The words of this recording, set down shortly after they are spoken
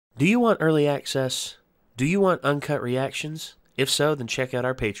Do you want early access? Do you want uncut reactions? If so, then check out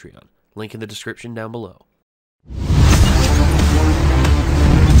our Patreon. Link in the description down below.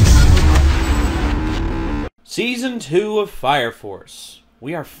 Season 2 of Fire Force.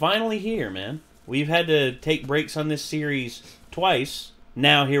 We are finally here, man. We've had to take breaks on this series twice.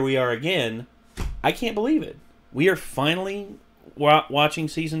 Now here we are again. I can't believe it. We are finally watching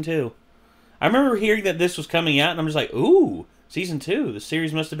Season 2. I remember hearing that this was coming out, and I'm just like, ooh, Season 2. The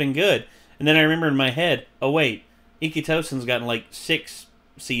series must have been good. And then I remember in my head, oh wait, Ikitosen's gotten like 6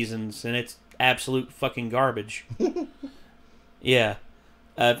 seasons, and it's absolute fucking garbage. Yeah.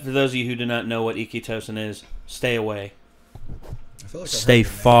 For those of you who do not know what Ikitosen is, stay away. I feel like stay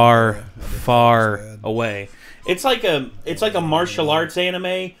far away. It's like a martial arts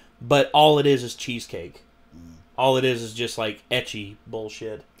anime, but all it is cheesecake. All it is just like ecchi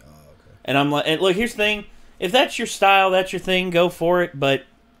bullshit. Oh, okay. And I'm like, and look, here's the thing: if that's your style, that's your thing, go for it. But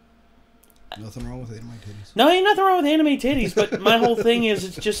nothing wrong with anime titties. no, ain't nothing wrong with anime titties. But my whole thing is,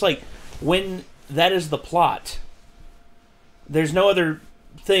 it's just like when that is the plot. There's no other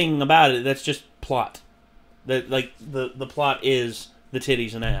thing about it. That's just plot. The plot is the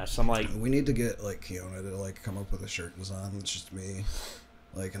titties and ass. I'm like, we need to get like Kiona to like come up with a shirt design. It's just me,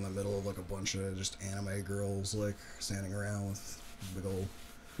 like in the middle of like a bunch of just anime girls like standing around with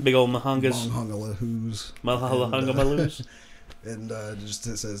big old mahungas, mahungamaloos, and just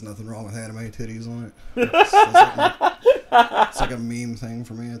it says nothing wrong with anime titties on it. It's like a meme thing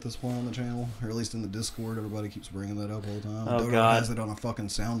for me at this point on the channel, or at least in the Discord. Everybody keeps bringing that up all the time. Oh, Dodo God. has it on a fucking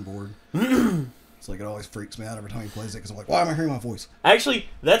soundboard. It's like it always freaks me out every time he plays it because I'm like, why am I hearing my voice? Actually,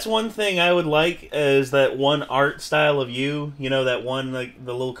 that's one thing I would like is that one art style of you. You know, that one like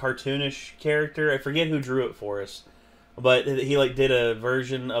the little cartoonish character. I forget who drew it for us, but he like did a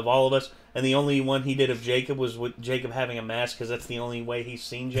version of all of us, and the only one he did of Jacob was with Jacob having a mask because that's the only way he's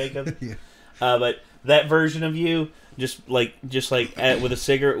seen Jacob. Yeah. But that version of you, just like with a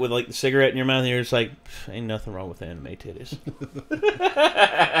cigarette, with like the cigarette in your mouth, and you're just like, ain't nothing wrong with anime titties.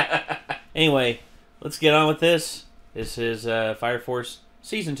 Anyway, let's get on with this. This is Fire Force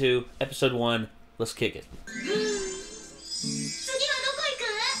Season 2, Episode 1. Let's kick it.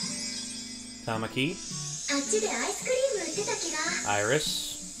 Tamaki. Iris.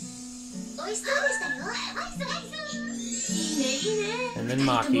 And then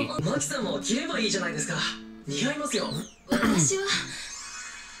Maki.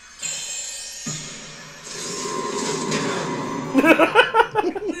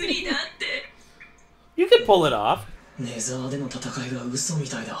 You could pull it off.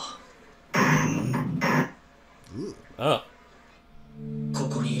 Oh. こ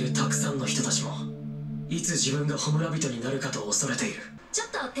こにいるたくさんの人たちもいつ自分がホムラ人になるかと恐れている。ちょっ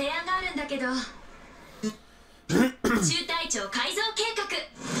と提案があるんだけど。中隊長改造計画。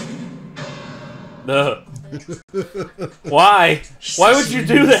Why? Why would you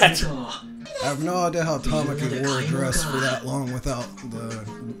do that? I have no idea how Tamaki wore a dress for that long without the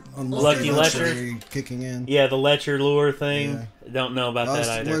Lucky Lecher kicking in. Yeah, the Lecher lure thing. Yeah. Don't know about that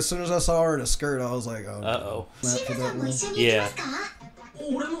either. As soon as I saw her in a skirt, I was like, oh. Uh-oh. For that one. Yeah.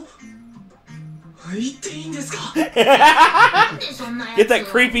 Get that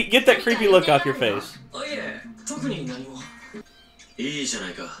creepy look off your face.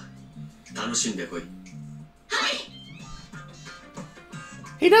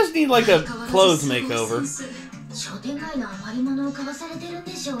 He does need like a clothes makeover.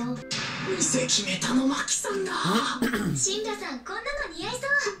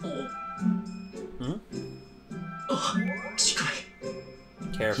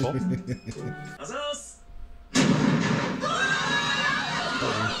 Careful.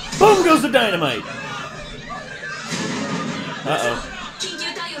 Boom goes the dynamite. Uh-oh.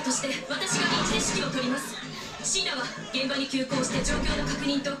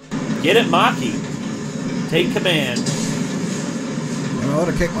 Get it, Maki. Take command. I ought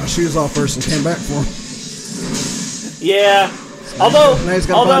to kick my shoes off first and came back for him. Yeah. Although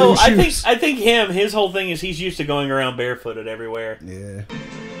I think his whole thing is he's used to going around barefooted everywhere. Yeah.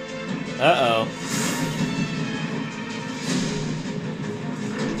 Uh-oh.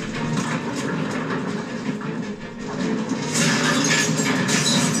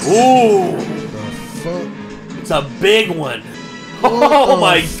 Ooh. The fuck? It's a big one. Oh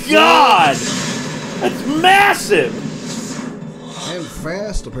my god! That's massive! And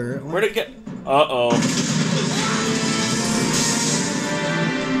fast, apparently. Where'd it get? Uh-oh.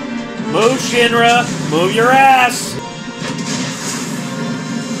 Move, Shinra! Move your ass!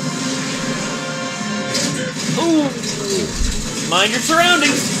 Ooh! Mind your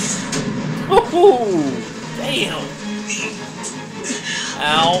surroundings! Ooh! Damn!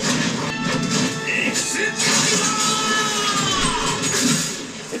 Ow.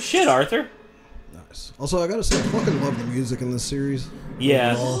 Good shit, Arthur. Nice. Also, I gotta say, I fucking love the music in this series.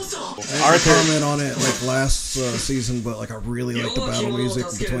 Yeah. I had to comment on it like last season, but like I really like the battle music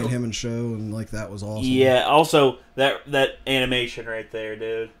between him and Sho, and like that was awesome. Yeah. Also, that animation right there,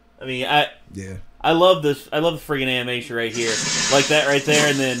 dude. I mean, yeah. I love this. I love the friggin' animation right here, like that right there,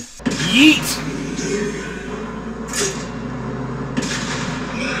 and then yeet.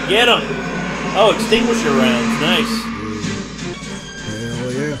 Get him. Oh, extinguisher rounds. Nice.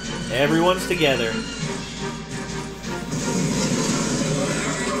 Hell yeah. Everyone's together.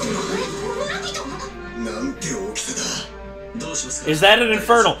 Is that an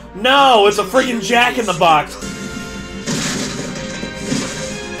infernal? No, it's a friggin' Jack in the Box.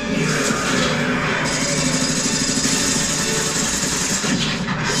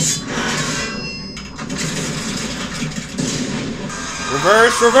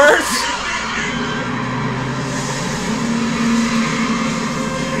 Reverse, reverse.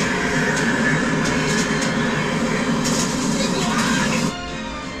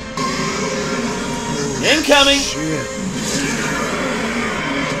 Incoming. Shit.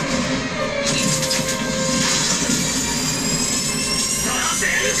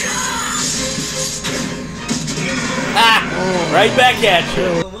 Ah, right back at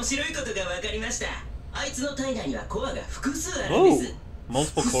you. Oh,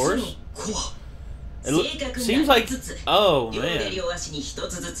 multiple cores? It seems like... Oh, man.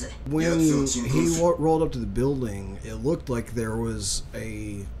 When he rolled up to the building, it looked like there was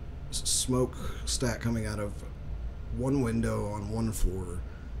a smoke stack coming out of one window on one floor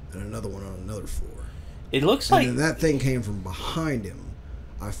and another one on another floor. It looks like... And then that thing came from behind him.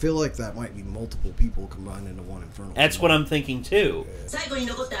 I feel like that might be multiple people combined into one infernal. That's what I'm thinking, too.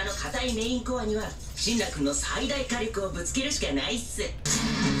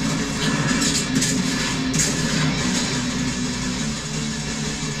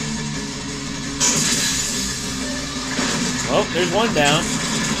 Oh, there's one down.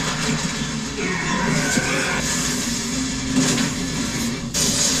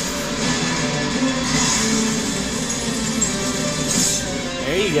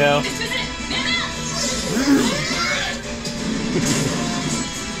 There you go.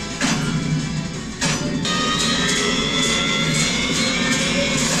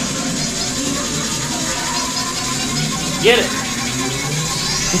 Get it.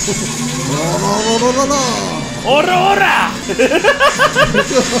 Aurora!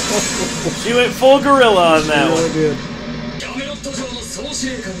 She went full gorilla on that one. Did.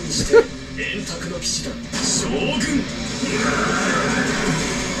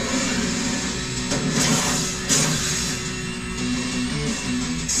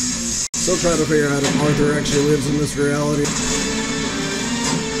 Still trying to figure out if Arthur actually lives in this reality.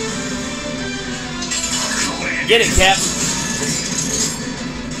 Get it, Cap.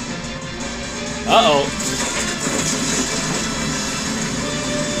 Uh-oh.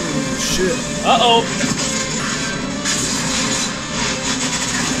 Shit. Uh-oh.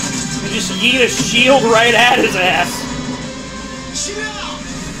 You just yeet a shield right at his ass.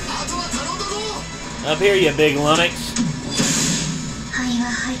 Up here, you big lummox.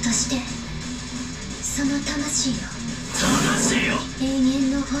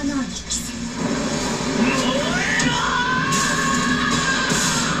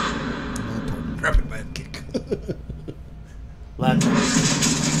 Rapid bad kick. Left.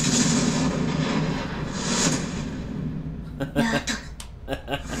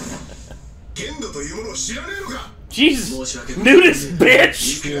 Jesus, nudist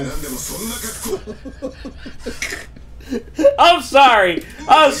bitch! I'm sorry.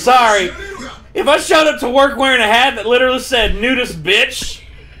 I'm sorry. If I showed up to work wearing a hat that literally said nudist bitch,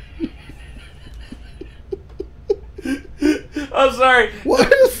 I'm sorry. Why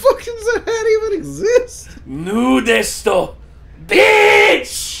the fuck does that hat even exist? Nudisto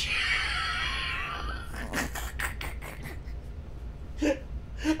bitch!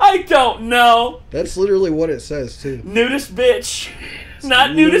 I don't know. That's literally what it says too. Nudist bitch.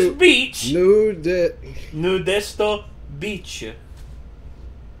 Not nudist beach. Nudisto beach.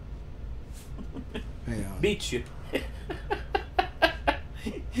 Hang on. Beach you.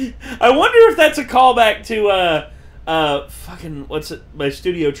 I wonder if that's a callback to fucking what's it? My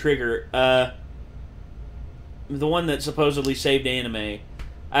Studio Trigger. The one that supposedly saved anime.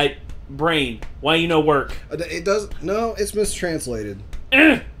 Brain. Why you no work? It does. No, it's mistranslated.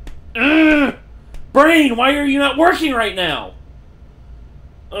 Brain. Why are you not working right now?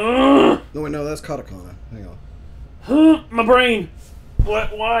 No, wait, no, that's katakana. Hang on. My brain.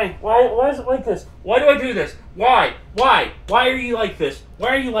 What? Why? Why is it like this? Why do I do this? Why? Why? Why are you like this? Why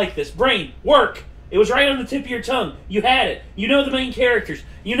are you like this? Brain, work! It was right on the tip of your tongue. You had it. You know the main characters.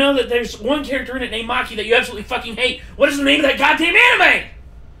 You know that there's one character in it named Maki that you absolutely fucking hate. What is the name of that goddamn anime?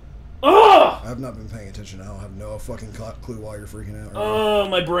 Ugh! I've not been paying attention. I don't have no fucking clue why you're freaking out. Right Oh,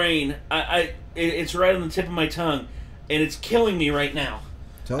 my brain. It's right on the tip of my tongue, and it's killing me right now.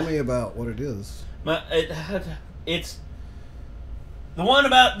 Tell me about what it is. It's the one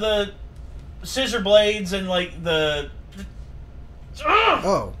about the scissor blades and like the.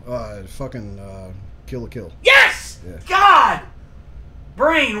 Fucking Kill la Kill. Yes! Yeah. God!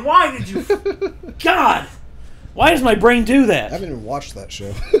 Brain, why did you... God! Why does my brain do I that? haven't even watched that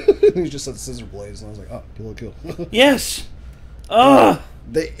show. He just said scissor blades, and I was like, oh, Kill la Kill. Yes! Ugh!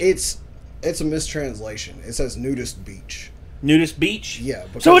 It's a mistranslation. It says Nudist Beach. Nudist Beach? Yeah.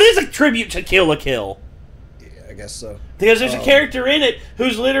 Because, So it is a tribute to Kill la Kill. Yeah, I guess so. Because there's a character in it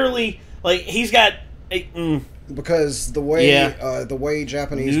who's literally, like, he's got... Because the way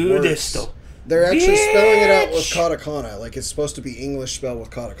Japanese Nudisto. works, they're actually spelling it out with katakana. Like, it's supposed to be English spelled with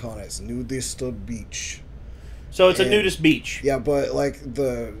katakana. It's Nudista Beach. So it's a nudist beach. Yeah, but, like,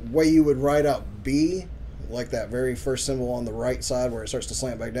 the way you would write out B, like that very first symbol on the right side where it starts to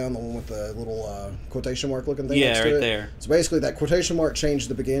slant back down, the one with the little quotation mark looking thing next to it. Yeah, right there. So basically, that quotation mark changed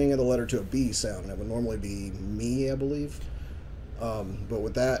the beginning of the letter to a B sound, and it would normally be me, I believe. But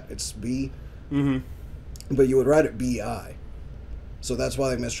with that, it's B. Mm-hmm. But you would write it B-I. So that's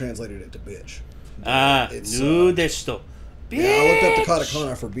why they mistranslated it to bitch. Nudisto. Yeah, I looked up the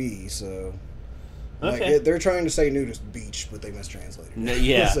katakana for B, so... Okay. They're trying to say nudist beach, but they mistranslated it.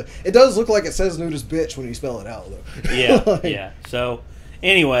 Yeah. So, it does look like it says nudist bitch when you spell it out, though. Yeah, yeah. So,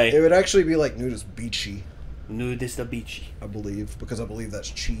 anyway. It would actually be like nudist beachy. Nudista beachy. I believe, because I believe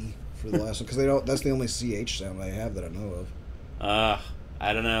that's chi for the last one. Because that's the only CH sound they have that I know of.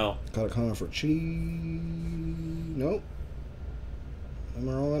 I don't know. Katakana for chi... Nope. Am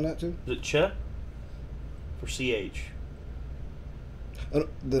I wrong on that, too? Is it ch? For CH? No,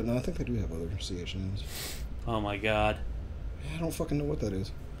 I think they do have other CH names. Oh my god. I don't fucking know what that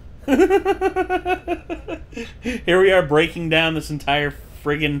is. Here we are breaking down this entire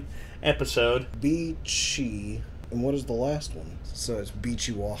friggin' episode. Beachy. And what is the last one? So it's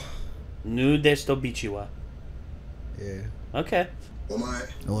Bichiwa. Nudesto Bichiwa. Yeah. Okay. I'll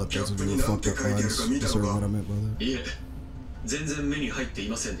let those of you who fucked up lines discern what I meant by that. いえ、全然目に入ってい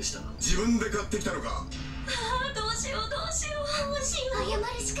ませんでした。自分で買ってきたのか。どうしようどうしよう。謝る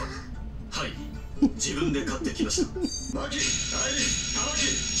しか。はい、自分で買ってきました。マキ、アイリ、玉木、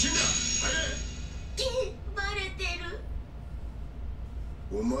死んだ。入れ。バレてる。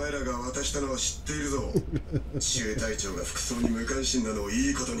お前らが渡したのは知っているぞ。中隊長が服装に無関心なのを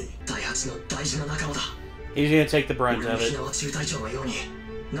いいことに。第八の大事な仲間だ。He's gonna take the brunt of it. What?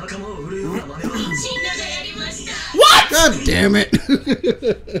 God damn it!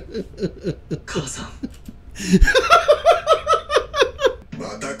 母さん。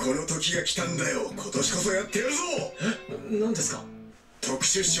またこの時が来たんだよ。今年こそやってやるぞ。え、何ですか？特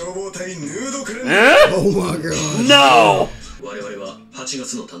殊消防隊ヌードクレンダー。Oh my god. No! 我々は8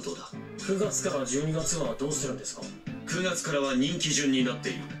月の担当だ。9月から12月はどうするんですか？9月からは人気順になって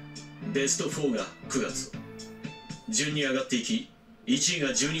いる。ベスト4が9月。順に上がっていき、1位が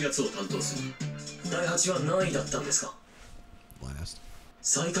12月を担当する。第8は何位だったんですか？ Last.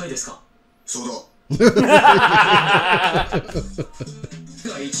 最下位ですか？そうだ。が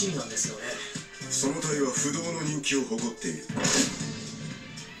1位なんですよね。その隊は不動の人気を誇っている。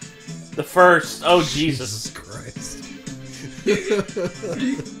The first. Oh, Jesus. Christ.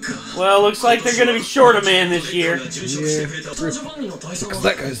 Well, looks like they're gonna be short a man this year. Yeah. Because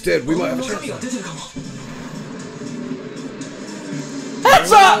that guy's dead, we might have a chance.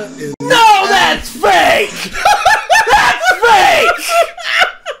 That's a... No, that's fake! That's fake!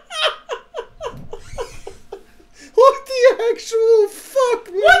 What the actual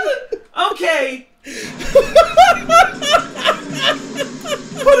fuck, man? What the... Okay.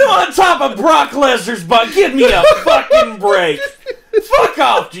 Put him on top of Brock Lesnar's butt. Give me a fucking break. Fuck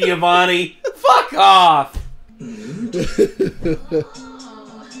off, Giovanni. Fuck off.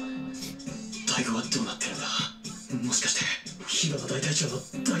 タイガはどうなってるんだ。もしかしてヒバの大隊長の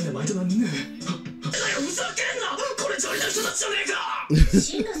ダイナマイトなんねえ。ふざけんな。これジョリの人たちじゃねえか。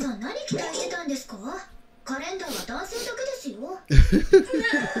シンガさん何期待してたんですか？カレンダーは男性だけですよ。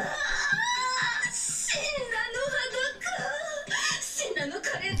シンナの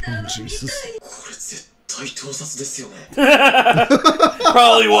カレンダーは見たい。これ絶対盗撮ですよね。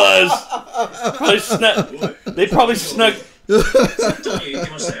Probably was. Probably snuck. They probably snuck. セットに行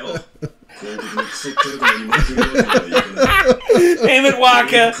きましたよ。広告 Damn it,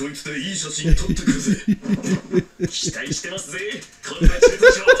 Waka!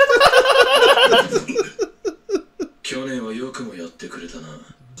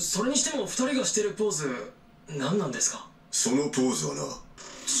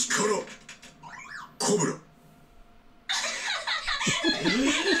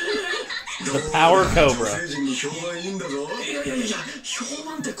 The Power Cobra.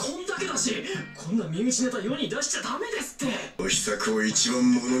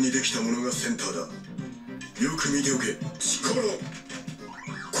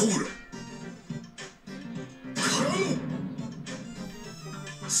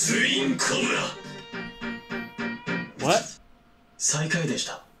 What?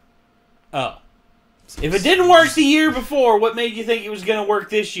 Oh. If it didn't work the year before, what made you think it was going to work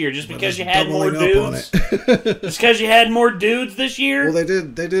this year? Just because you had more dudes? Just because you had more dudes this year? Well,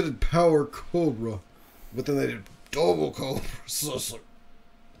 they did Power Cobra, but then they did Double Cobra. So it's like...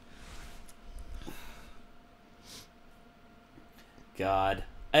 God.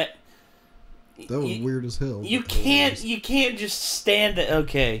 That was weird as hell. You can't just stand it.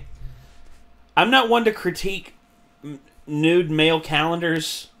 Okay. I'm not one to critique nude male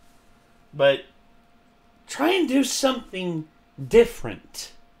calendars, but try and do something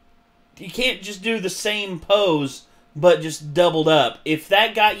different. You can't just do the same pose, but just doubled up. If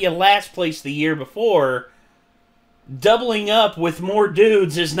that got you last place the year before, doubling up with more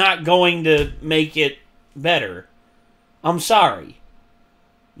dudes is not going to make it better. I'm sorry.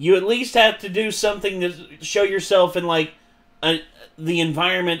 You at least have to do something to show yourself in, like, the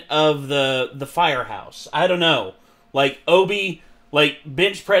environment of the firehouse. I don't know. Like, Obi, like,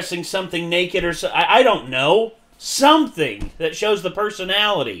 bench pressing something naked or so. I don't know. Something that shows the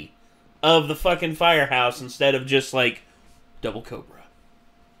personality of the fucking firehouse instead of just, like, Double Cobra.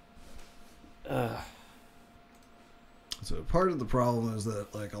 So part of the problem is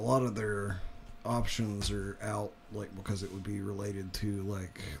that, like, a lot of their options are out, like, because it would be related to,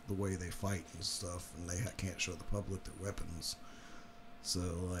 like, the way they fight and stuff, and they can't show the public their weapons. So,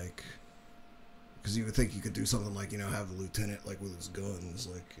 like, because you would think you could do something like, you know, have the lieutenant, like, with his guns,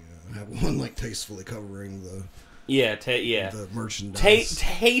 like, you know, have one, like, tastefully covering the the merchandise.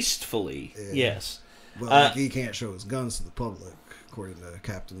 Tastefully, yeah. Yes. But, like, he can't show his guns to the public, according to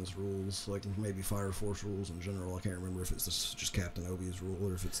Captain's rules, like, maybe Fire Force rules in general. I can't remember if it's just Captain Obi's rule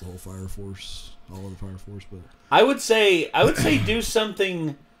or if it's the whole Fire Force, all of the Fire Force, but... I would say do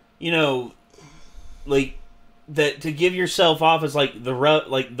something, you know, like, that to give yourself off as, like, the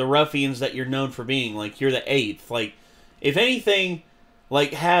ruffians that you're known for being. Like, you're the 8th. Like, if anything,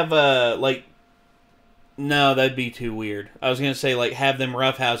 like, have a, like... No, that'd be too weird. I was going to say, like, have them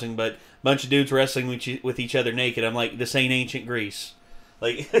roughhousing, but... bunch of dudes wrestling with each other naked. I'm like, this ain't ancient Greece.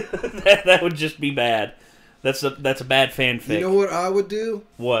 Like, that would just be bad. That's a bad fanfic. You know what I would do?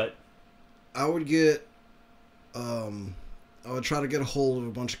 What? I would get, I would try to get a hold of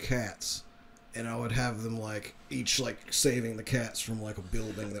a bunch of cats, and I would have them, like, each, like, saving the cats from, like, a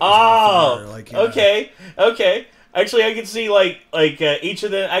building that was on fire. Like, okay. Actually, I can see, like each of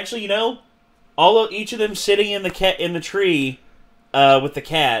them, actually, you know, each of them sitting in the tree, with the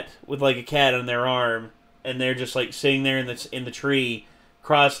cat, with, like, a cat on their arm, and they're just, like, sitting there in the tree,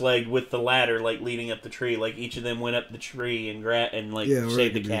 cross-legged with the ladder, like, leading up the tree. Like, each of them went up the tree and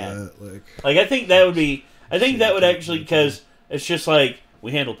saved the cat. Like, I think that would be... I think that would actually... Because it's just like,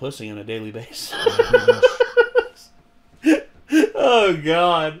 we handle pussy on a daily basis. Oh,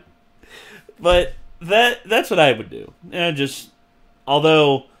 God. But that's what I would do.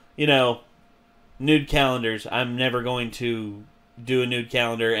 Although, you know, nude calendars, I'm never going to do a nude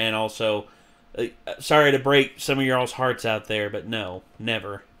calendar, and also, sorry to break some of y'all's hearts out there, but no,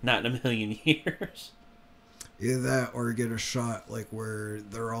 never. Not in a million years. Either that, or get a shot, like, where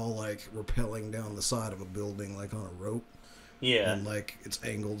they're all, like, rappelling down the side of a building, like, on a rope. Yeah. And, like, it's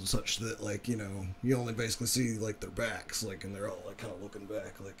angled such that, like, you know, you only basically see, like, their backs, like, and they're all, like, kind of looking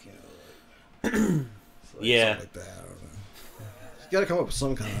back, like, you know, like, yeah. something like that, I don't know. You gotta come up with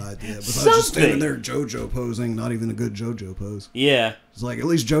some kind of idea, besides just standing there JoJo posing, not even a good JoJo pose. Yeah. It's like, at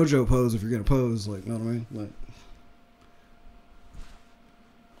least JoJo pose if you're gonna pose, like, you know what I mean? Like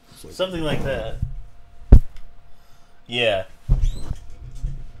something like that. Yeah.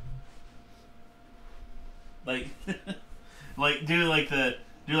 Like, do like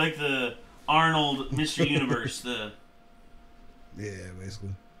the Arnold Mr. Universe, Yeah, basically.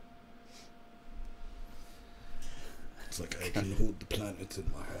 It's like, I can hold the planet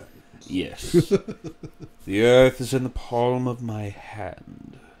in my hand. Yes. The earth is in the palm of my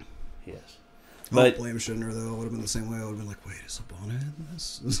hand. Yes. don't blame Shinra, though. It would have been the same way. I would have been like, wait, is Sabana in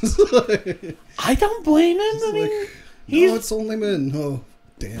this? I don't blame him. I mean, no, it's only men. Oh,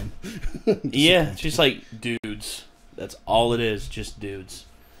 damn. Yeah, it's just like dudes. That's all it is, just dudes.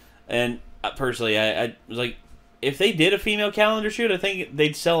 And personally, I was like, if they did a female calendar shoot, I think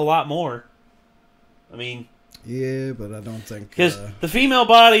they'd sell a lot more. I mean... Yeah, but I don't think... Because the female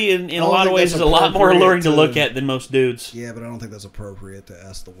body, in a lot of ways, is a lot more alluring to look at than most dudes. Yeah, but I don't think that's appropriate to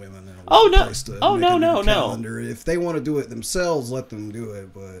ask the women in a place to no. calendar. If they want to do it themselves, let them do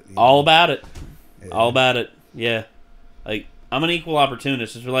it, but... All about it. Yeah. All about it. Yeah. Like, I'm an equal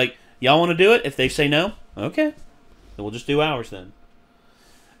opportunist. It's like, y'all want to do it? If they say no, okay. Then we'll just do ours then.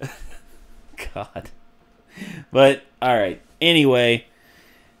 God. But, alright. Anyway.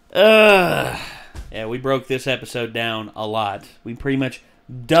 Yeah, we broke this episode down a lot. We pretty much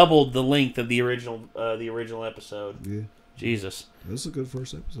doubled the length of the original episode. Yeah. Jesus. It was a good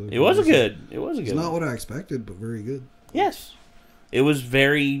first episode. It was a good. It's not what I expected, but very good. Yes. It was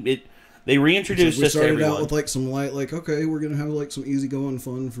very... They reintroduced us to everyone. We started out with, like, some light, like, okay, we're going to have, like, some easygoing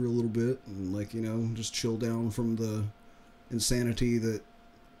fun for a little bit. And, like, you know, just chill down from the insanity that,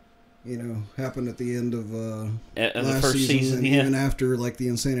 you know, happened at the end of last first season. And even after, like, the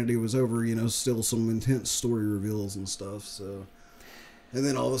insanity was over, you know, still some intense story reveals and stuff, so... And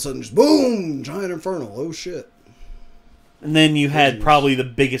then all of a sudden, just boom! Giant Infernal. Oh, shit. And then you had probably the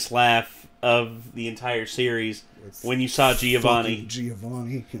biggest laugh of the entire series when you saw Giovanni.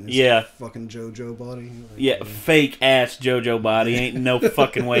 Giovanni and his fucking JoJo body. Like, fake-ass JoJo body. Ain't no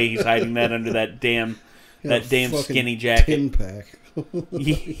fucking way he's hiding that under that damn skinny jacket. 10-pack.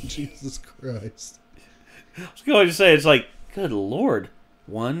 Jesus Christ. I was going to say, it's like, good Lord.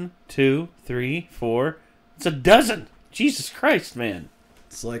 1, 2, 3, 4. It's a dozen. Jesus Christ, man.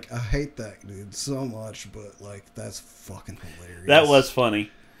 It's like, I hate that dude so much, but, like, that's fucking hilarious. That was funny.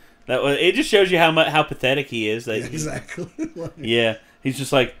 It just shows you how pathetic he is. That exactly. Yeah.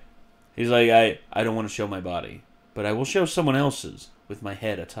 He's like, I don't want to show my body, but I will show someone else's with my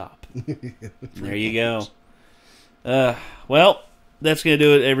head atop. There you go. Well, that's going to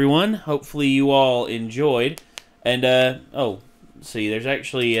do it, everyone. Hopefully you all enjoyed. And, let's see, there's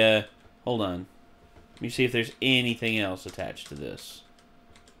actually, hold on. Let me see if there's anything else attached to this.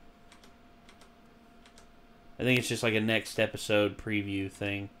 I think it's just like a next episode preview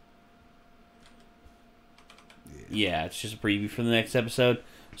thing. Yeah, it's just a preview for the next episode.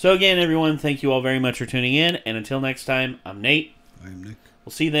 So again, everyone, thank you all very much for tuning in. And until next time, I'm Nate. I'm Nick.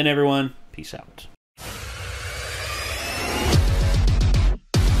 We'll see you then, everyone. Peace out.